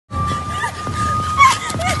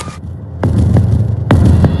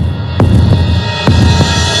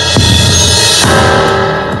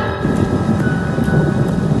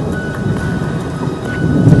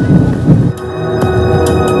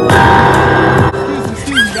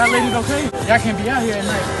Y'all can't be out here at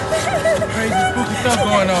night. Crazy spooky stuff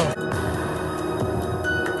going on.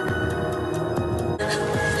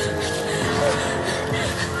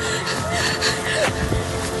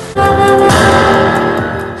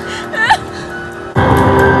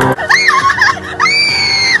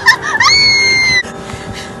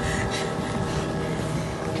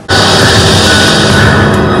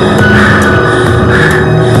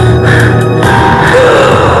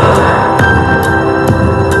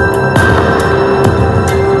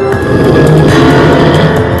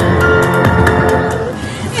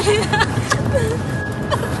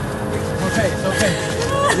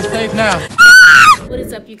 What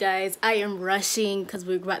is up, you guys? I am rushing because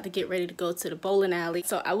we're about to get ready to go to the bowling alley.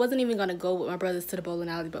 So I wasn't even gonna go with my brothers to the bowling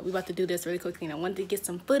alley, but we're about to do this really quickly and I wanted to get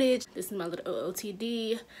some footage. This is my little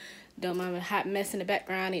OOTD. Don't mind a hot mess in the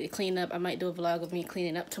background. I need to clean up. I might do a vlog of me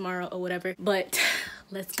cleaning up tomorrow or whatever, but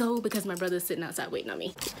let's go because my brother's sitting outside waiting on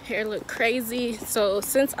me. Hair look crazy. So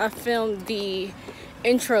since I filmed the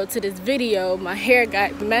intro to this video, my hair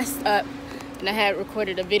got messed up. And I had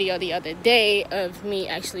recorded a video the other day of me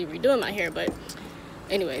actually redoing my hair, but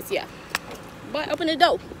anyways, yeah. But open the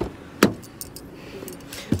door.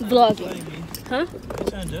 Vlogging. Huh? You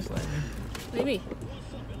sound just like me. Maybe.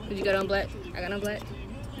 Did you got on black? I got on black.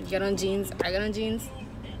 You got on jeans? I got on jeans.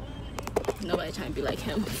 Nobody trying to be like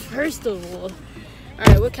him. First of all.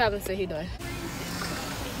 Alright, what Calvin said he doing?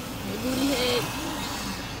 Hey, booty head.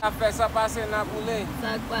 Sakpase.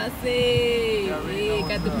 Yeah,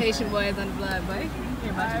 got the patient boys on the vlog, boy.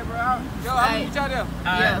 Here, Alright, bro. Yo, how many y'all there?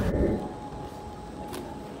 Yeah.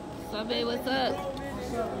 Suave, what's up?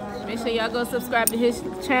 Make sure y'all go subscribe to his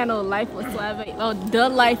channel, Life with Suave. Oh, The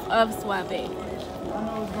Life of Suave. I know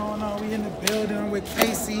what's going on. We in the building with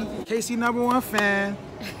Kaysie. Kaysie #1 fan.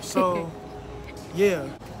 So, yeah.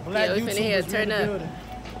 Black yeah, we finna hear turn up. Building.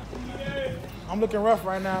 I'm looking rough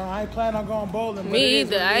right now. I ain't planning on going bowling. Me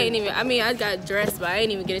either. I ain't even. I mean, I got dressed, but I ain't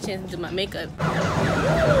even get a chance to do my makeup. My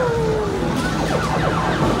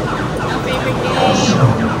favorite game.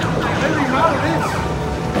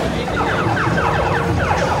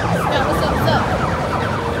 Scott, what's up? What's up?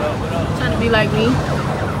 Trying to be like me.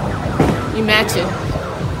 You matching.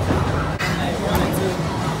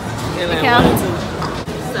 Hey, Cal.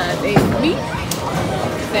 Size 8 for me.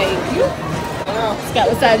 Thank you. Scott,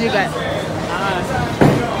 what size you got?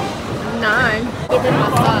 9. Give me my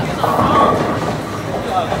socks.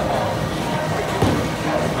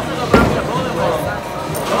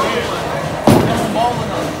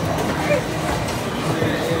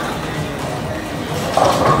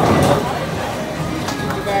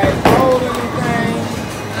 You guys hold anything?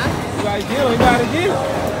 Huh? You guys deal? You gotta deal.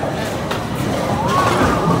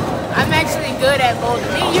 I'm actually good at bowling.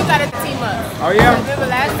 Me and you gotta team up. Oh yeah? Remember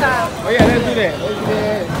last time? Oh yeah, let's do that. Let's do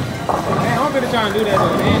that. Man, I'm gonna try to do that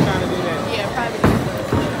though. They ain't trying to do that. Yeah, probably.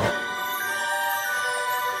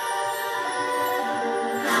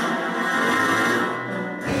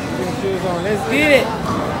 Shoes on. Let's get it.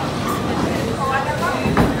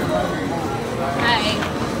 Alright.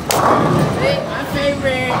 My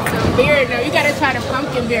favorite beer. No, you gotta try the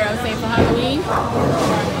pumpkin beer. I would say for Halloween.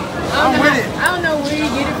 I don't know where you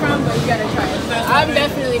get it from, but you gotta try it. So I'm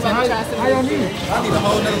definitely about to try some. How y'all need it? I need a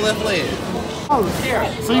whole nother left leg. Oh, yeah.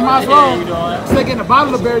 So you might as well, instead of getting a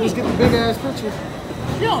bottle of beer, just get the big ass picture.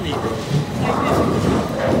 You don't need it.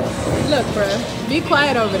 Look, bro, be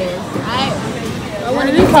quiet over there. I want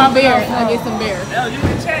to get some beer. I'll get some beer. Hell, you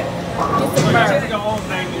can check. Get some beer. Your own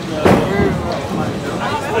thing is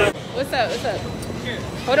What's up? What's up?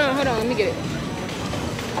 Hold on. Let me get it.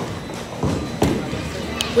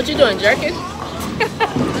 What you doing, jerking?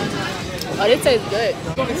 Oh, this tastes good.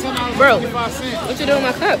 Bro, what you doing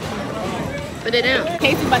with my cup? Put it down.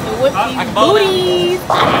 Kaysie about to whip these booties.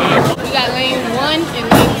 We got lane 1 and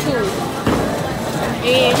lane 2.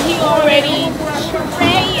 And he already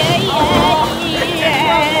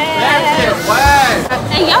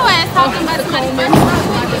and your ass talking about the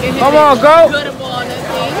Come on, go. Good up on this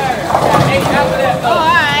thing.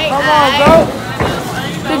 Alright. Come on, go.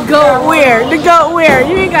 The goat where? The goat where?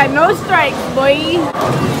 You ain't got no strikes, boy.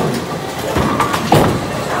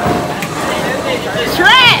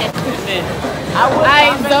 Trash!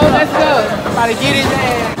 Alright, so let's go. I'm about to get it.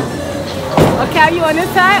 Okay, you on this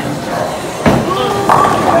side?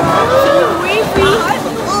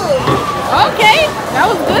 Okay, that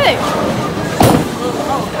was good.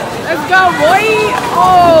 Let's go, boy.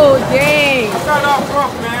 Oh, dang. Start off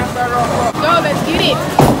rough, man. Start off rough. Go, let's get it.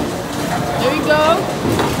 There we go.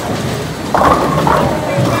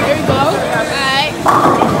 There we go. Alright.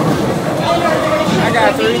 I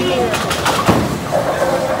got 3.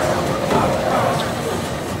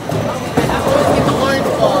 I always get the orange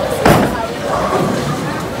balls.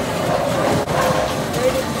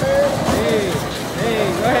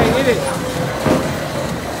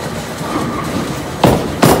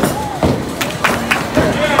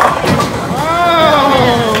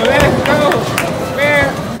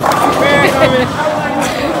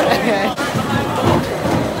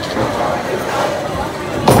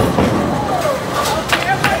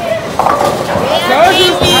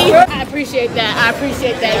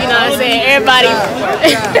 Everybody,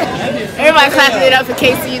 everybody clapping it up for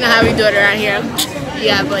Kaysie. You know how we do it around here.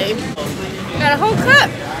 Yeah, babe. Got a whole cup.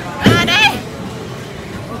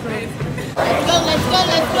 Let's go, let's go,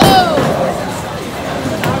 let's go.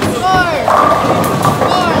 Score.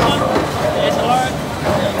 Score. It's hard.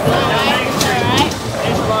 Alright.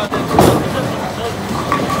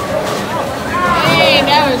 Hey,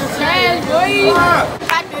 that was trash, boy. I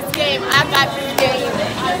got this game. I got this game.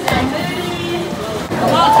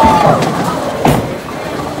 Come on.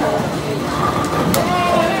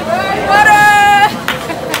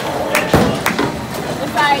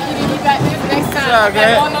 It's like you got this next time.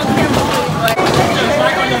 Okay.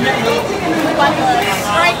 About to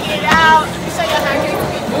strike it out. Let me show you how Kaysie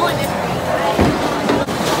be doing this thing.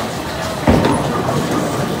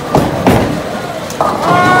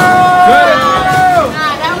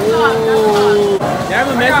 Nah, that was off. That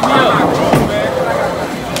was messing me up.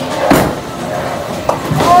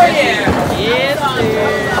 Oh yeah. Yes,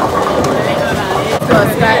 So,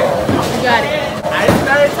 Scott, you got it. I just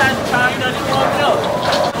started time to try, you know, just warm it up.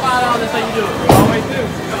 $5, that's how you do it. Always do.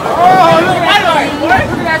 Oh, look at that strike, boy.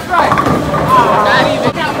 Look at that strike. Not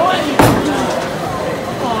even. Got more than you.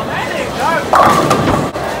 Come on, man. That ain't garbage.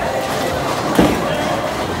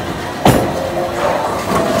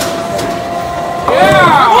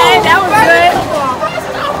 Yeah. Okay, that was good.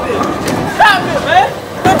 Stop it, man.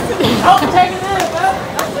 Don't take it in, man.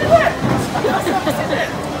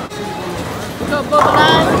 Go bubble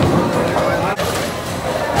line.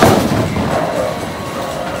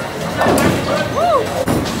 Woo.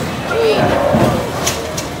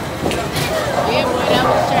 Yeah, boy, that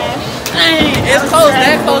was trash. It's close,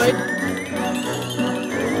 that close. It's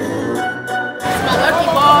my lucky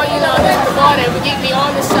ball, you know, this is the ball that would get me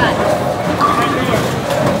on the shot.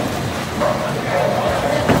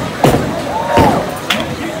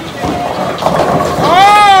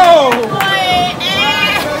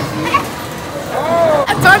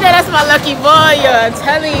 I told you that's my lucky ball, yo. I'm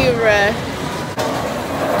telling you, bruh.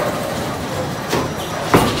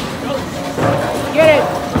 Get it.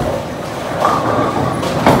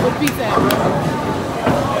 What pizza at, bro?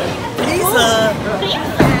 Pizza.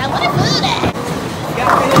 Pizza? What is that?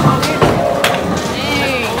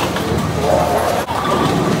 Dang.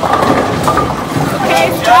 Okay,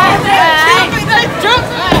 strike that.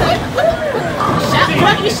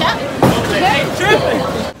 You shot.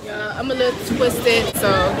 I'm a little twisted, so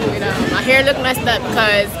you know my hair look messed up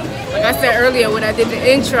because, like I said earlier, when I did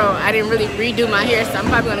the intro, I didn't really redo my hair, so I'm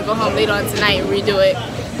probably gonna go home later on tonight and redo it,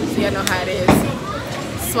 so y'all know how it is.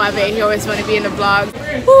 Suave, he always want to be in the vlog.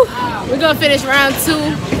 Whew. We're gonna finish round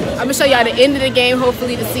 2. I'm gonna show y'all the end of the game,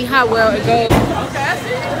 hopefully, to see how well it goes.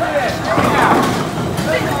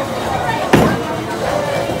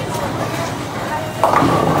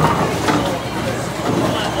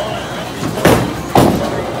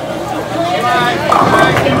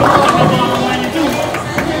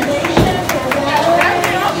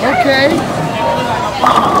 Okay.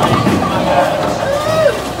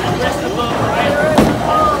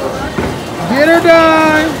 Get her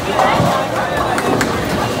done.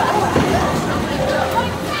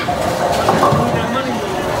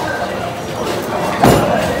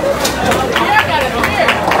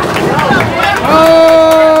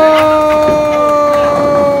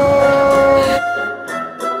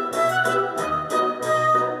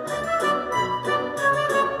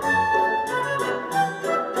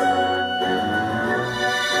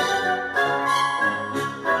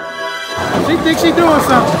 She thinks she's doing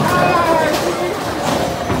something.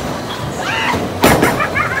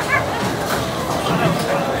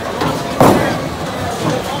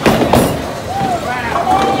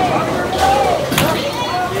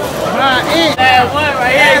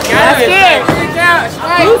 I'm scared.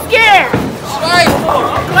 Who's scared?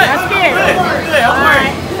 I'm scared.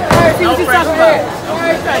 Alright. Alright, see what she's talking about.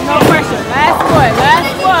 No pressure. Last one. Last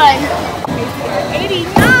one. 89.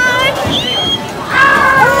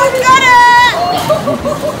 Oh, got it!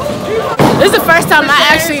 This is the first time I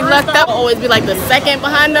actually lucked up. I always be like the second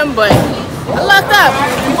behind them, but I lucked up.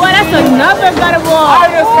 Boy, that's another better ball.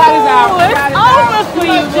 It's over for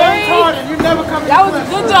you, boy. That was a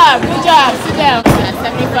good job. Good job. Sit down.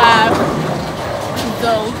 75.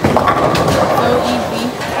 So easy.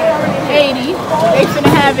 80. They finna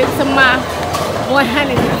have it to my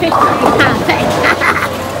 150.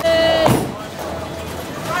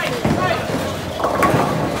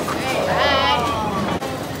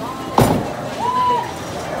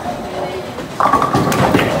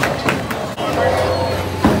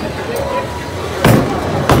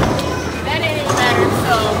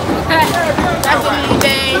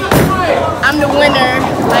 I'm the winner,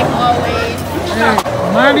 like always. Hey,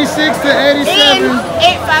 96 86 to 87. And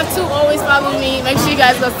 852 always follow me. Make sure you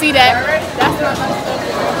guys go see that. That's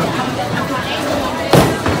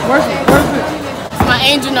Where's it? it's my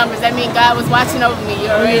angel numbers. That means God was watching over me. You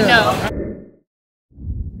already know.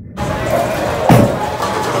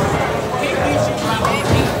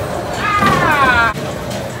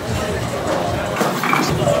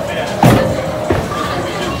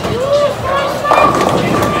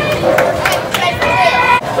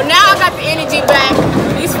 But now I got the energy back.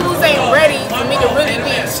 These fools ain't ready for me to really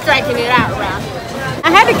be striking it out around here. I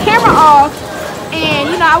had the camera off and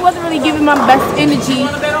you know I wasn't really giving my best energy,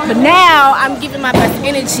 but now I'm giving my best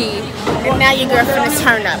energy and now your girl finna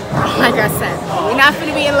turn up. Like I said, we're not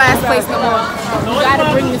finna be in last place no more. You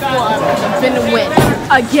gotta bring this floor up and finna win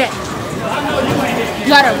again. You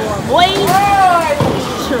gotta roar, boy.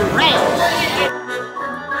 Trash.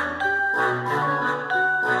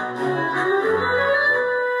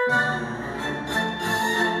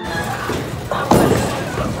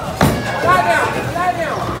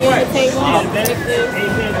 Take one, take this.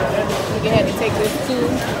 You had to take this too.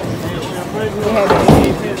 You had to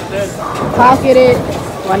pocket it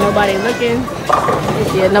while nobody looking.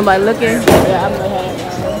 Yeah, nobody looking. Yeah, I'm gonna have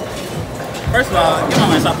it. First of all, your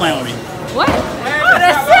mama stop playing with me. What? Oh,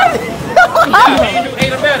 that's it. You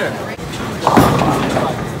ate it better.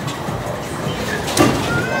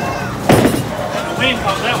 The wind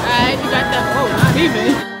comes out. Alright, you got that. Oh, not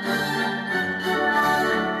even.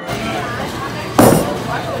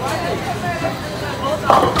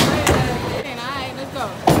 Alright, let's go.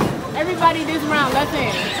 Everybody this round, left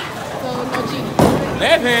hand. So no cheating.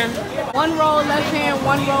 Left hand. One roll left hand,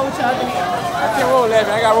 one roll with your other hand. I can't roll left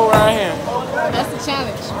hand. I got to roll right hand. That's the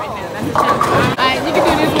challenge right now. That's the challenge. Alright, you can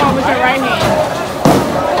do this one with your right hand.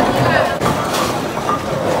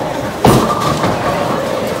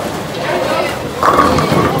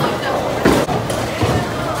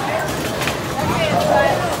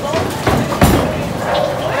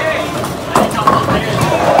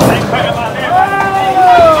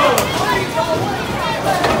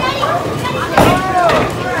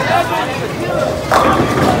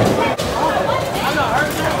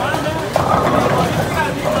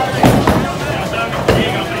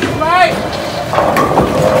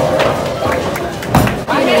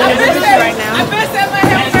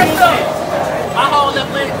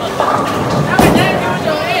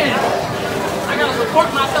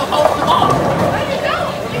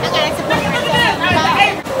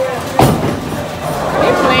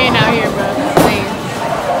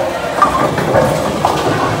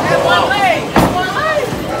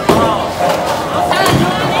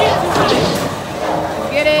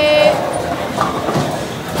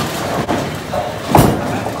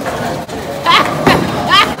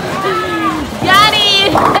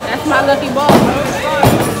 Lucky ball.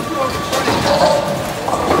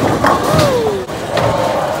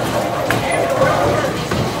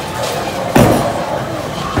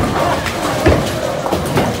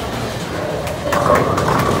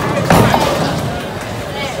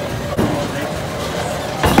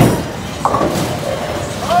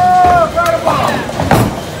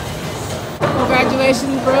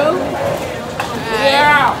 Congratulations, bro.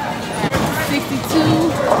 Yeah.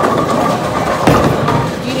 62.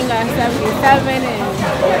 Got 77 and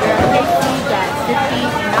Kaysie got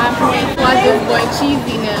 59 points. Watch this boy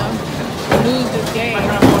Cheesy now lose this game. You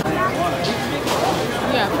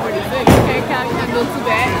got 46. Okay, Cal, you not doing too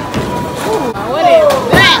bad. Ooh, what is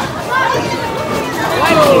that?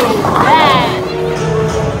 What is that?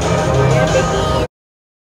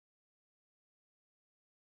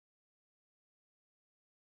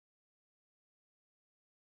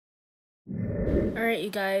 Alright, you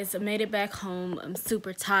guys, I made it back home. I'm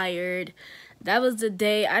super tired. That was the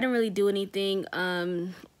day. I didn't really do anything.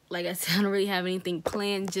 Like I said, I don't really have anything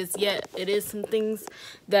planned just yet. It is some things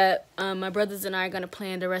that my brothers and I are going to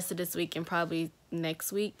plan the rest of this week and probably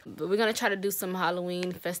next week. But we're going to try to do some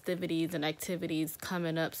Halloween festivities and activities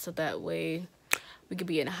coming up so that way we could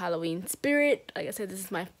be in a Halloween spirit. Like I said, this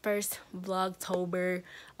is my first Vlogtober.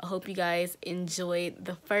 I hope you guys enjoyed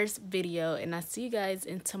the first video and I'll see you guys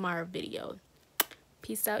in tomorrow's video.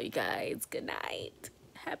 Peace out, you guys. Good night.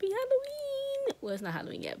 Happy Halloween. Well, it's not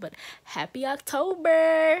Halloween yet, but happy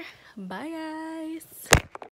October. Bye, guys.